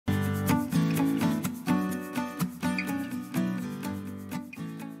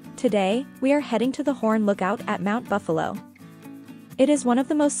Today, we are heading to the Horn Lookout at Mount Buffalo. It is one of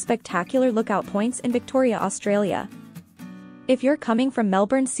the most spectacular lookout points in Victoria, Australia. If you're coming from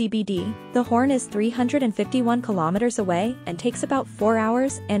Melbourne CBD, the Horn is 351 kilometers away and takes about 4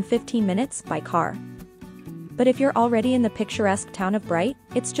 hours and 15 minutes by car. But if you're already in the picturesque town of Bright,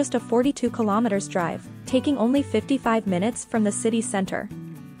 it's just a 42 kilometers drive, taking only 55 minutes from the city center.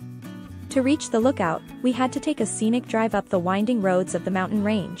 To reach the lookout, we had to take a scenic drive up the winding roads of the mountain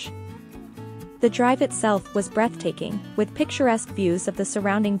range. The drive itself was breathtaking, with picturesque views of the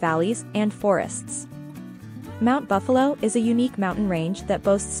surrounding valleys and forests. Mount Buffalo is a unique mountain range that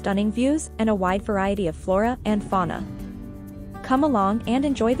boasts stunning views and a wide variety of flora and fauna. Come along and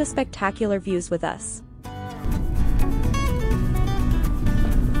enjoy the spectacular views with us.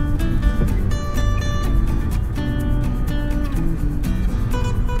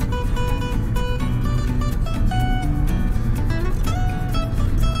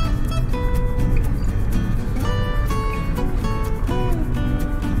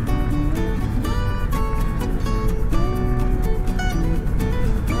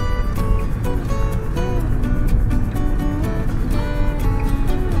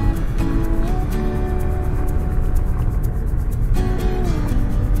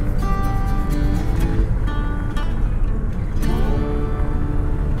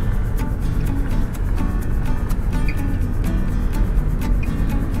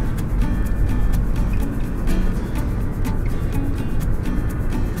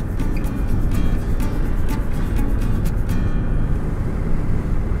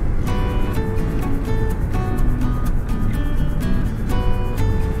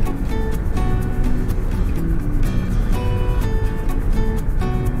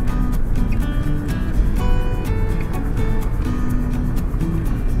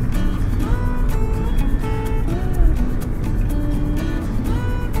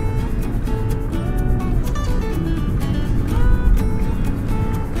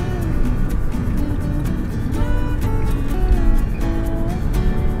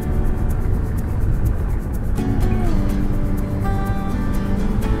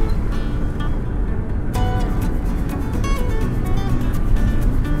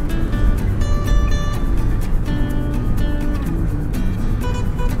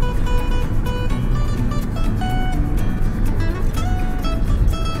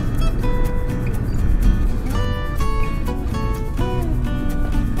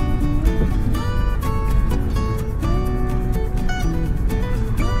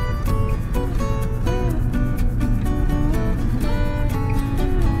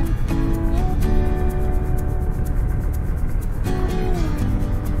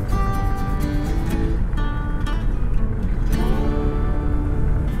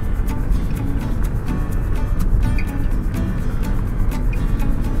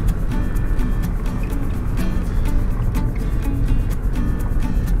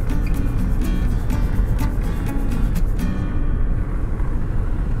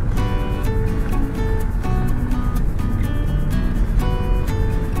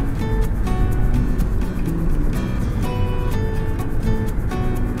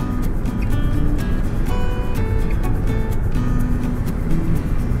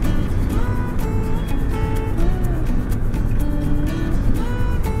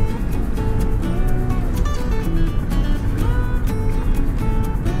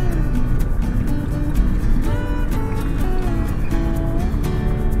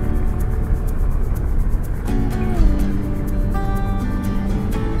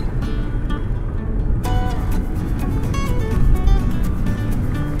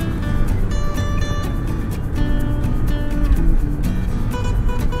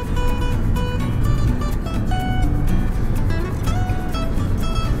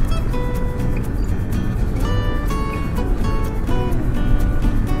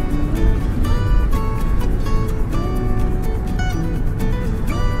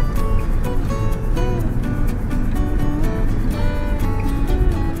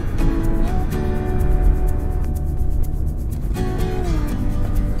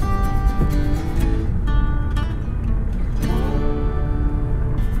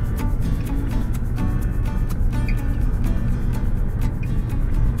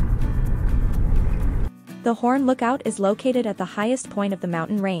 The Horn Lookout is located at the highest point of the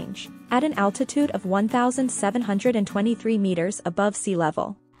mountain range, at an altitude of 1,723 meters above sea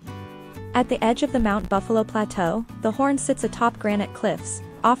level. At the edge of the Mount Buffalo Plateau, the Horn sits atop granite cliffs,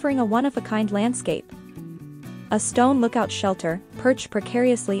 offering a one-of-a-kind landscape. A stone lookout shelter, perched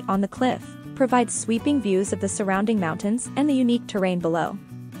precariously on the cliff, provides sweeping views of the surrounding mountains and the unique terrain below.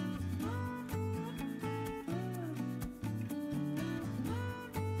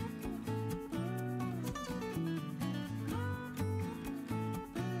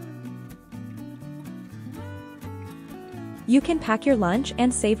 You can pack your lunch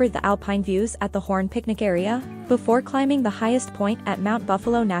and savor the Alpine views at the Horn picnic area, before climbing the highest point at Mount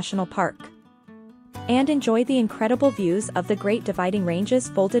Buffalo National Park. And enjoy the incredible views of the Great Dividing Range's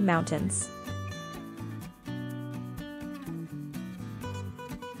folded mountains.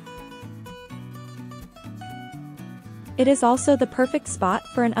 It is also the perfect spot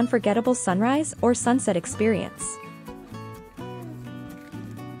for an unforgettable sunrise or sunset experience.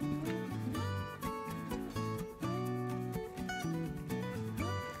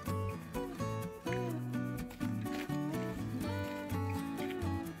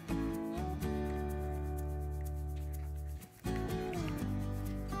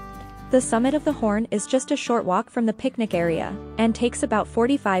 The summit of the Horn is just a short walk from the picnic area, and takes about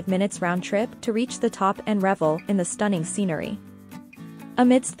 45 minutes round trip to reach the top and revel in the stunning scenery.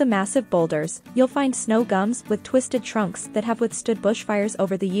 Amidst the massive boulders, you'll find snow gums with twisted trunks that have withstood bushfires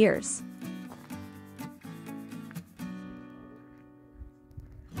over the years.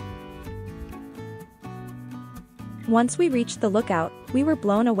 Once we reached the lookout, we were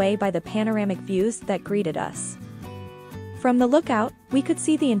blown away by the panoramic views that greeted us. From the lookout, we could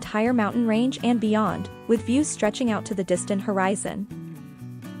see the entire mountain range and beyond, with views stretching out to the distant horizon.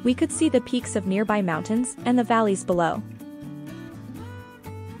 We could see the peaks of nearby mountains and the valleys below.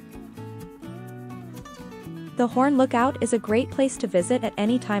 The Horn Lookout is a great place to visit at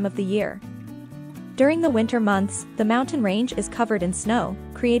any time of the year. During the winter months, the mountain range is covered in snow,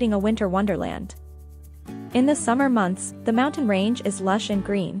 creating a winter wonderland. In the summer months, the mountain range is lush and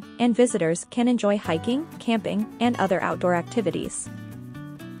green, and visitors can enjoy hiking, camping, and other outdoor activities.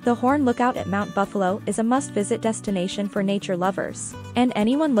 The Horn Lookout at Mount Buffalo is a must-visit destination for nature lovers, and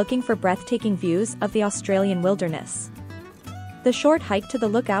anyone looking for breathtaking views of the Australian wilderness. The short hike to the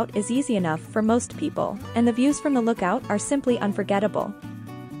lookout is easy enough for most people, and the views from the lookout are simply unforgettable.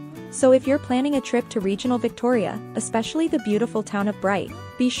 So if you're planning a trip to regional Victoria, especially the beautiful town of Bright,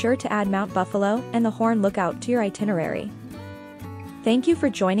 be sure to add Mount Buffalo and the Horn Lookout to your itinerary. Thank you for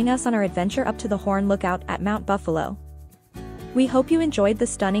joining us on our adventure up to the Horn Lookout at Mount Buffalo. We hope you enjoyed the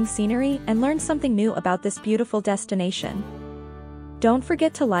stunning scenery and learned something new about this beautiful destination. Don't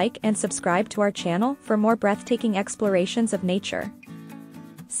forget to like and subscribe to our channel for more breathtaking explorations of nature.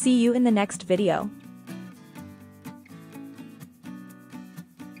 See you in the next video.